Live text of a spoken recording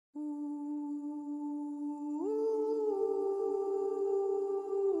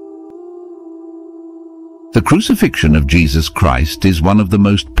The crucifixion of Jesus Christ is one of the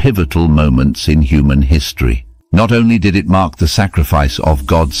most pivotal moments in human history. Not only did it mark the sacrifice of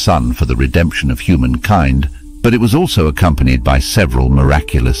God's Son for the redemption of humankind, but it was also accompanied by several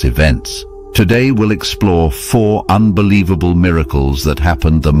miraculous events. Today we'll explore 4 unbelievable miracles that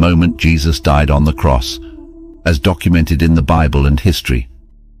happened the moment Jesus died on the cross, as documented in the Bible and history.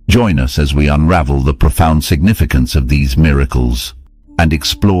 Join us as we unravel the profound significance of these miracles and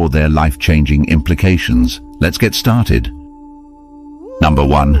explore their life-changing implications. Let's get started. Number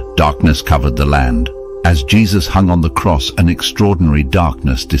 1. Darkness covered the land. As Jesus hung on the cross, an extraordinary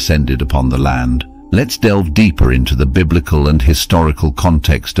darkness descended upon the land. Let's delve deeper into the biblical and historical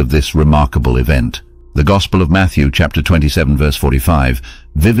context of this remarkable event. The Gospel of Matthew, chapter 27, verse 45,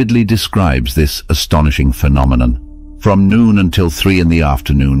 vividly describes this astonishing phenomenon. From noon until 3 in the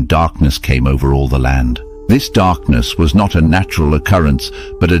afternoon, darkness came over all the land. This darkness was not a natural occurrence,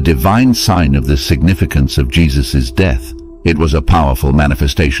 but a divine sign of the significance of Jesus' death. It was a powerful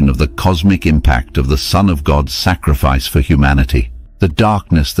manifestation of the cosmic impact of the Son of God's sacrifice for humanity. The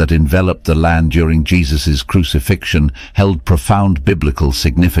darkness that enveloped the land during Jesus' crucifixion held profound biblical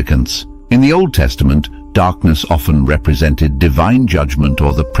significance. In the Old Testament, darkness often represented divine judgment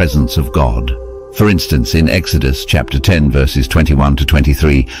or the presence of God. For instance, in Exodus chapter 10 verses 21 to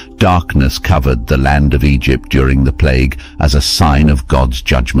 23, darkness covered the land of Egypt during the plague as a sign of God's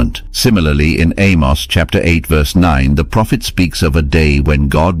judgment. Similarly, in Amos chapter 8 verse 9, the prophet speaks of a day when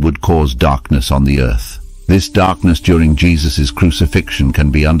God would cause darkness on the earth. This darkness during Jesus' crucifixion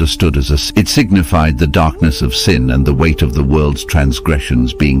can be understood as it signified the darkness of sin and the weight of the world's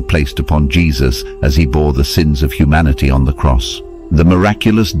transgressions being placed upon Jesus as he bore the sins of humanity on the cross. The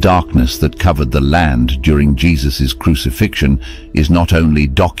miraculous darkness that covered the land during Jesus' crucifixion is not only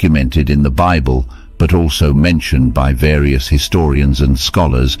documented in the Bible, but also mentioned by various historians and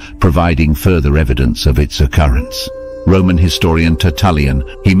scholars, providing further evidence of its occurrence. Roman historian Tertullian,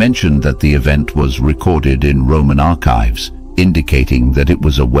 he mentioned that the event was recorded in Roman archives, indicating that it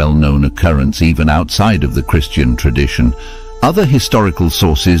was a well-known occurrence even outside of the Christian tradition. Other historical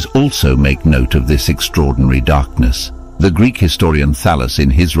sources also make note of this extraordinary darkness. The Greek historian Thales,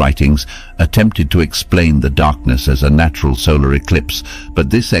 in his writings, attempted to explain the darkness as a natural solar eclipse, but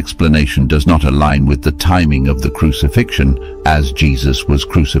this explanation does not align with the timing of the crucifixion, as Jesus was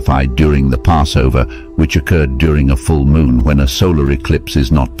crucified during the Passover, which occurred during a full moon when a solar eclipse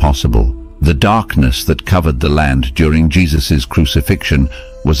is not possible. The darkness that covered the land during Jesus' crucifixion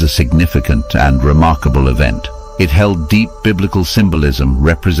was a significant and remarkable event. It held deep biblical symbolism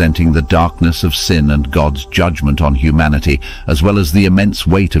representing the darkness of sin and God's judgment on humanity, as well as the immense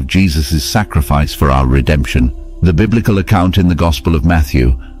weight of Jesus' sacrifice for our redemption. The biblical account in the Gospel of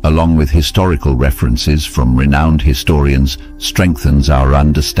Matthew, along with historical references from renowned historians, strengthens our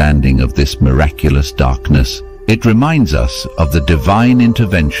understanding of this miraculous darkness. It reminds us of the divine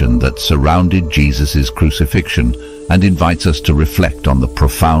intervention that surrounded Jesus' crucifixion and invites us to reflect on the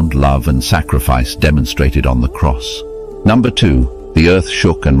profound love and sacrifice demonstrated on the cross. Number 2. The earth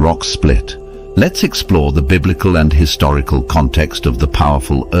shook and rocks split. Let's explore the biblical and historical context of the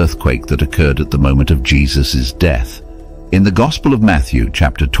powerful earthquake that occurred at the moment of Jesus' death. In the Gospel of Matthew,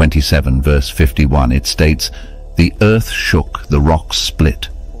 chapter 27, verse 51, it states, "The earth shook, the rocks split."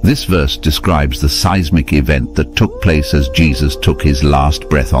 This verse describes the seismic event that took place as Jesus took his last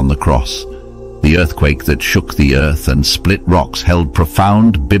breath on the cross. The earthquake that shook the earth and split rocks held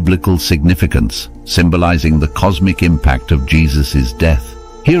profound biblical significance, symbolizing the cosmic impact of Jesus' death.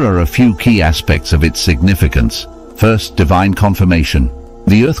 Here are a few key aspects of its significance. First, divine confirmation.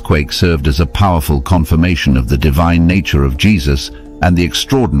 The earthquake served as a powerful confirmation of the divine nature of Jesus and the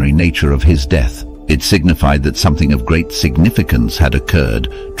extraordinary nature of his death. It signified that something of great significance had occurred,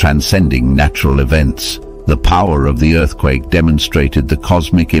 transcending natural events. The power of the earthquake demonstrated the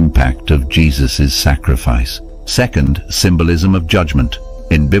cosmic impact of Jesus' sacrifice. Second, symbolism of judgment.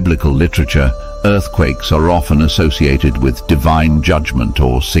 In biblical literature, earthquakes are often associated with divine judgment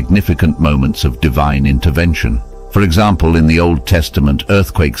or significant moments of divine intervention. For example, in the Old Testament,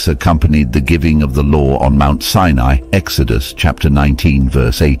 earthquakes accompanied the giving of the law on Mount Sinai, Exodus chapter 19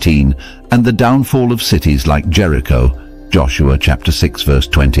 verse 18, and the downfall of cities like Jericho, Joshua chapter 6 verse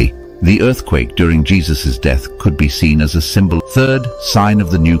 20. The earthquake during Jesus' death could be seen as a symbol. Third, sign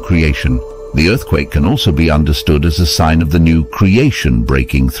of the new creation. The earthquake can also be understood as a sign of the new creation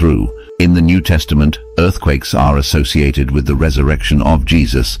breaking through. In the New Testament, earthquakes are associated with the resurrection of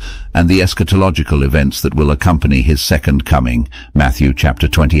Jesus and the eschatological events that will accompany his second coming. Matthew chapter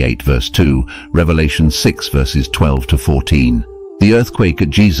 28 verse 2, Revelation 6 verses 12 to 14. The earthquake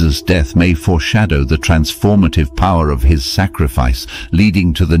at Jesus' death may foreshadow the transformative power of his sacrifice,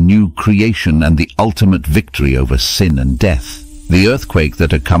 leading to the new creation and the ultimate victory over sin and death. The earthquake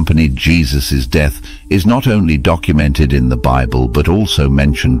that accompanied Jesus' death is not only documented in the Bible but also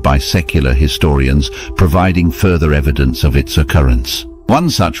mentioned by secular historians, providing further evidence of its occurrence.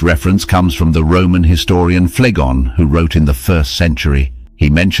 One such reference comes from the Roman historian Phlegon, who wrote in the 1st century. He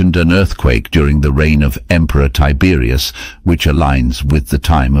mentioned an earthquake during the reign of Emperor Tiberius, which aligns with the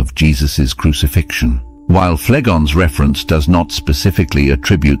time of Jesus' crucifixion. While Phlegon's reference does not specifically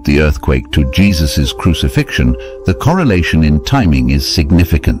attribute the earthquake to Jesus' crucifixion, the correlation in timing is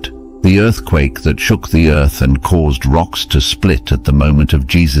significant. The earthquake that shook the earth and caused rocks to split at the moment of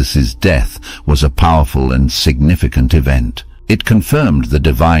Jesus' death was a powerful and significant event. It confirmed the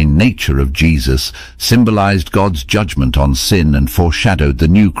divine nature of Jesus, symbolized God's judgment on sin, and foreshadowed the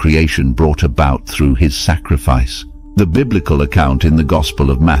new creation brought about through his sacrifice. The biblical account in the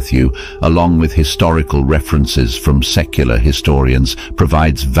Gospel of Matthew, along with historical references from secular historians,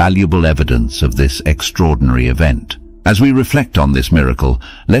 provides valuable evidence of this extraordinary event. As we reflect on this miracle,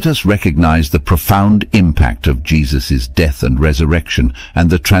 let us recognize the profound impact of Jesus' death and resurrection and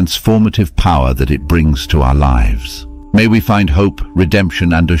the transformative power that it brings to our lives. May we find hope,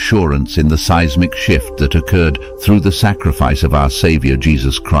 redemption, and assurance in the seismic shift that occurred through the sacrifice of our Savior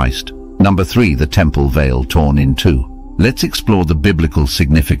Jesus Christ. Number 3, the temple veil torn in two. Let's explore the biblical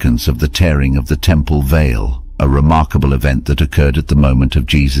significance of the tearing of the temple veil, a remarkable event that occurred at the moment of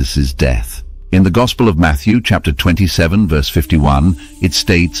Jesus' death. In the Gospel of Matthew, chapter 27, verse 51, it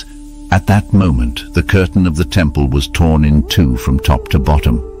states, "At that moment, the curtain of the temple was torn in two from top to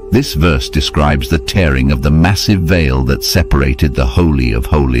bottom." This verse describes the tearing of the massive veil that separated the Holy of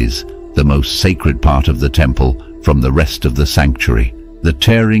Holies, the most sacred part of the temple, from the rest of the sanctuary. The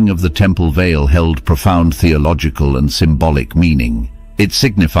tearing of the temple veil held profound theological and symbolic meaning. It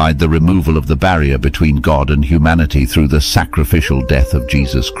signified the removal of the barrier between God and humanity through the sacrificial death of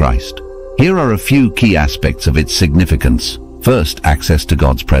Jesus Christ. Here are a few key aspects of its significance. First, access to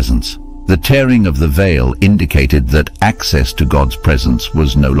God's presence. The tearing of the veil indicated that access to God's presence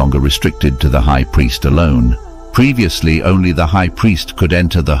was no longer restricted to the high priest alone. Previously, only the high priest could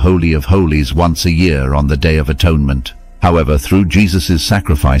enter the Holy of Holies once a year on the Day of Atonement. However, through Jesus'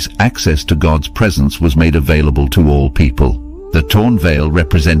 sacrifice, access to God's presence was made available to all people. The torn veil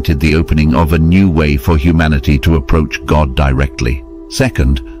represented the opening of a new way for humanity to approach God directly.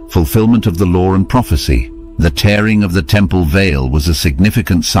 Second, fulfillment of the law and prophecy. The tearing of the temple veil was a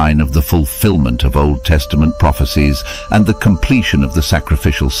significant sign of the fulfillment of Old Testament prophecies and the completion of the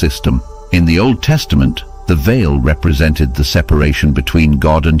sacrificial system. In the Old Testament, the veil represented the separation between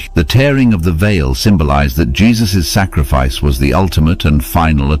God and the tearing of the veil symbolized that Jesus' sacrifice was the ultimate and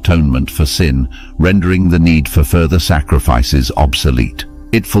final atonement for sin, rendering the need for further sacrifices obsolete.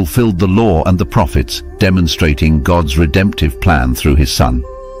 It fulfilled the law and the prophets, demonstrating God's redemptive plan through his Son.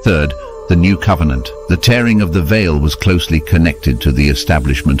 Third, the New Covenant. The tearing of the veil was closely connected to the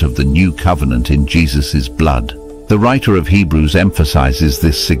establishment of the New Covenant in Jesus' blood. The writer of Hebrews emphasizes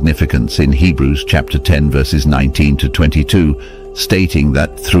this significance in Hebrews chapter 10 verses 19 to 22, stating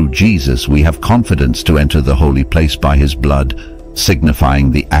that through Jesus we have confidence to enter the holy place by his blood,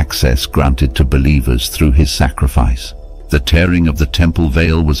 signifying the access granted to believers through his sacrifice. The tearing of the temple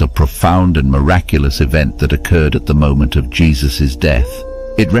veil was a profound and miraculous event that occurred at the moment of Jesus' death.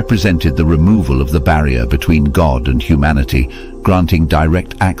 It represented the removal of the barrier between God and humanity, granting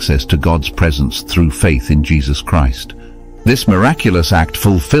direct access to God's presence through faith in Jesus Christ. This miraculous act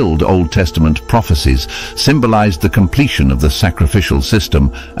fulfilled Old Testament prophecies, symbolized the completion of the sacrificial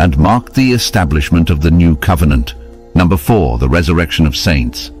system, and marked the establishment of the New Covenant. Number 4, the resurrection of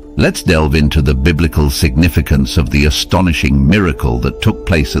saints. Let's delve into the biblical significance of the astonishing miracle that took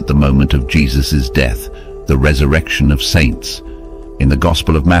place at the moment of Jesus' death, the resurrection of saints. In the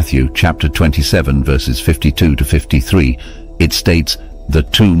Gospel of Matthew, chapter 27, verses 52 to 53, it states, "The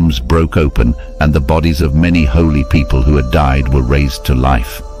tombs broke open, and the bodies of many holy people who had died were raised to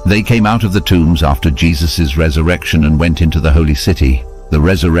life. They came out of the tombs after Jesus' resurrection and went into the holy city." The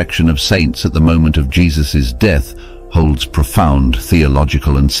resurrection of saints at the moment of Jesus' death holds profound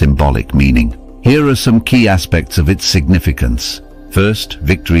theological and symbolic meaning. Here are some key aspects of its significance. First,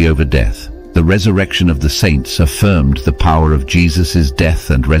 victory over death. The resurrection of the saints affirmed the power of Jesus' death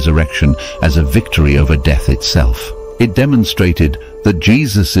and resurrection as a victory over death itself. It demonstrated that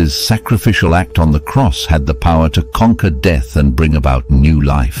Jesus' sacrificial act on the cross had the power to conquer death and bring about new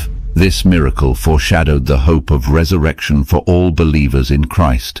life. This miracle foreshadowed the hope of resurrection for all believers in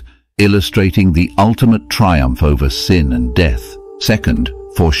Christ, illustrating the ultimate triumph over sin and death. Second,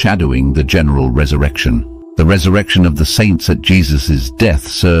 foreshadowing the general resurrection. The resurrection of the saints at Jesus' death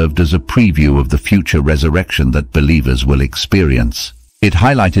served as a preview of the future resurrection that believers will experience. It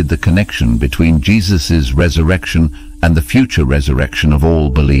highlighted the connection between Jesus' resurrection and the future resurrection of all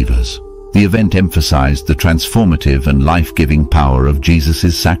believers. The event emphasized the transformative and life-giving power of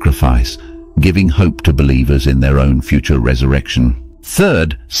Jesus' sacrifice, giving hope to believers in their own future resurrection.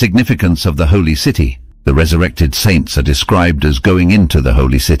 Third, significance of the Holy City. The resurrected saints are described as going into the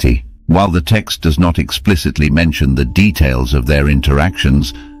Holy City. While the text does not explicitly mention the details of their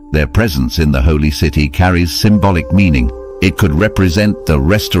interactions, their presence in the Holy City carries symbolic meaning. It could represent the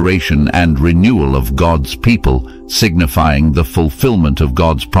restoration and renewal of God's people, signifying the fulfillment of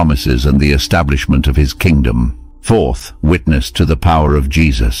God's promises and the establishment of His kingdom. Fourth, witness to the power of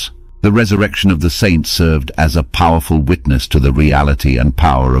Jesus. The resurrection of the saints served as a powerful witness to the reality and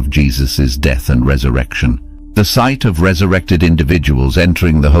power of Jesus' death and resurrection. The sight of resurrected individuals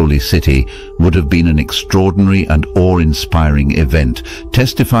entering the Holy City would have been an extraordinary and awe-inspiring event,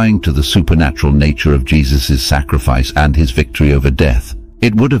 testifying to the supernatural nature of Jesus' sacrifice and His victory over death.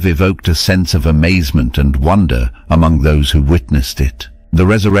 It would have evoked a sense of amazement and wonder among those who witnessed it. The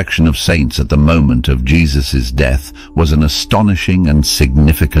resurrection of saints at the moment of Jesus' death was an astonishing and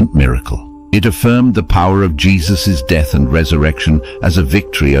significant miracle. It affirmed the power of Jesus' death and resurrection as a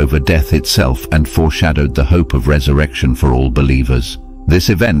victory over death itself and foreshadowed the hope of resurrection for all believers. This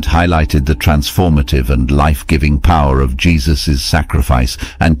event highlighted the transformative and life-giving power of Jesus' sacrifice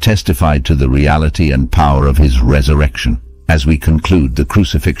and testified to the reality and power of His resurrection. As we conclude, the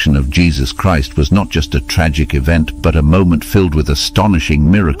crucifixion of Jesus Christ was not just a tragic event, but a moment filled with astonishing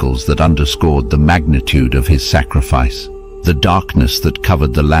miracles that underscored the magnitude of His sacrifice. The darkness that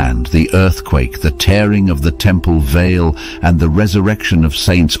covered the land, the earthquake, the tearing of the temple veil, and the resurrection of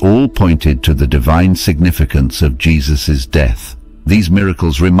saints all pointed to the divine significance of Jesus' death. These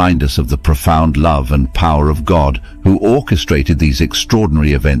miracles remind us of the profound love and power of God, who orchestrated these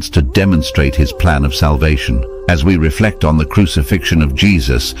extraordinary events to demonstrate His plan of salvation. As we reflect on the crucifixion of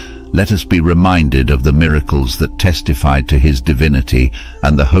Jesus, let us be reminded of the miracles that testified to His divinity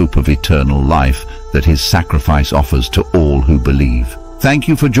and the hope of eternal life that His sacrifice offers to all who believe. Thank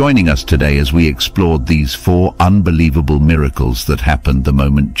you for joining us today as we explored these 4 unbelievable miracles that happened the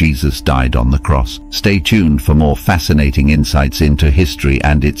moment Jesus died on the cross. Stay tuned for more fascinating insights into history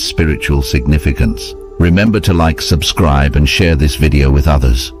and its spiritual significance. Remember to like, subscribe, and share this video with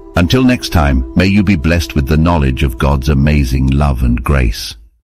others. Until next time, may you be blessed with the knowledge of God's amazing love and grace.